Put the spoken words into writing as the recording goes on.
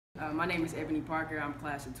My name is Ebony Parker. I'm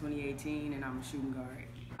class of 2018 and I'm a shooting guard.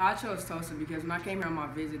 I chose Tulsa because when I came here on my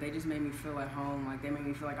visit, they just made me feel at home. Like, they made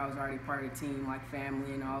me feel like I was already part of the team, like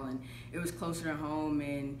family and all. And it was closer to home,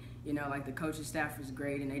 and like the coaching staff was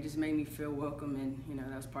great, and they just made me feel welcome. And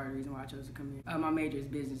that was part of the reason why I chose to come here. My major is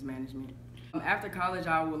business management. After college,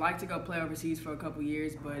 I would like to go play overseas for a couple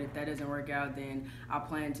years, but if that doesn't work out, then I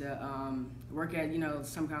plan to work at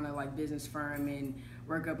some kind of like business firm and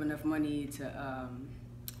work up enough money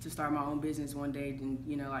to start my own business one day and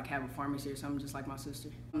like have a pharmacy or something, just like my sister.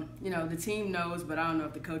 The team knows, but I don't know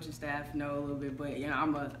if the coaching staff know a little bit. But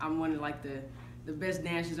I'm one of like the best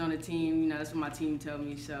dancers on the team. That's what my team told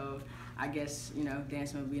me. So I guess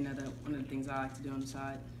dancing would be one of the things I like to do on the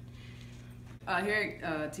side. Here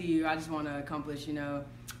at TU, I just want to accomplish,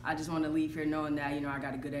 I just want to leave here knowing that, I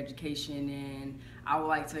got a good education, and I would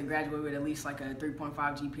like to graduate with at least like a 3.5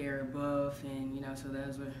 GPA or above, and, so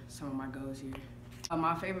those are some of my goals here.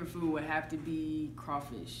 My favorite food would have to be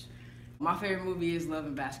crawfish. My favorite movie is Love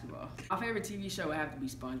and Basketball. My favorite TV show would have to be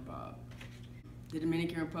SpongeBob. The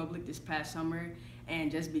Dominican Republic this past summer, and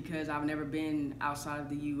just because I've never been outside of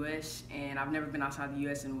the U.S. and I've never been outside the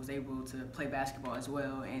U.S. and was able to play basketball as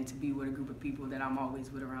well, and to be with a group of people that I'm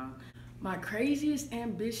always with around. My craziest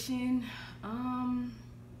ambition,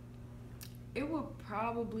 it would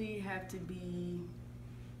probably have to be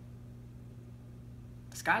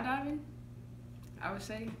skydiving, I would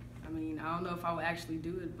say. I don't know if I would actually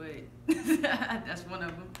do it, but that's one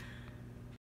of them.